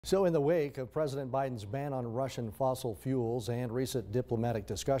So in the wake of President Biden's ban on Russian fossil fuels and recent diplomatic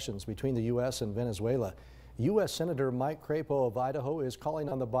discussions between the U.S. and Venezuela, U.S. Senator Mike Crapo of Idaho is calling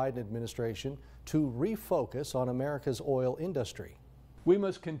on the Biden administration to refocus on America's oil industry. We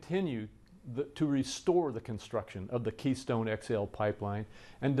must continue to restore the construction of the Keystone XL pipeline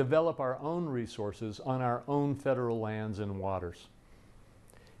and develop our own resources on our own federal lands and waters.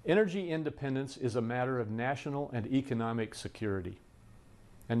 Energy independence is a matter of national and economic security.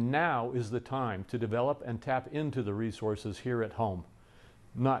 And now is the time to develop and tap into the resources here at home,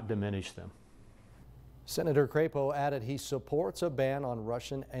 not diminish them. Senator Crapo added he supports a ban on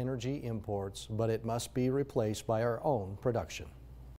Russian energy imports, but it must be replaced by our own production.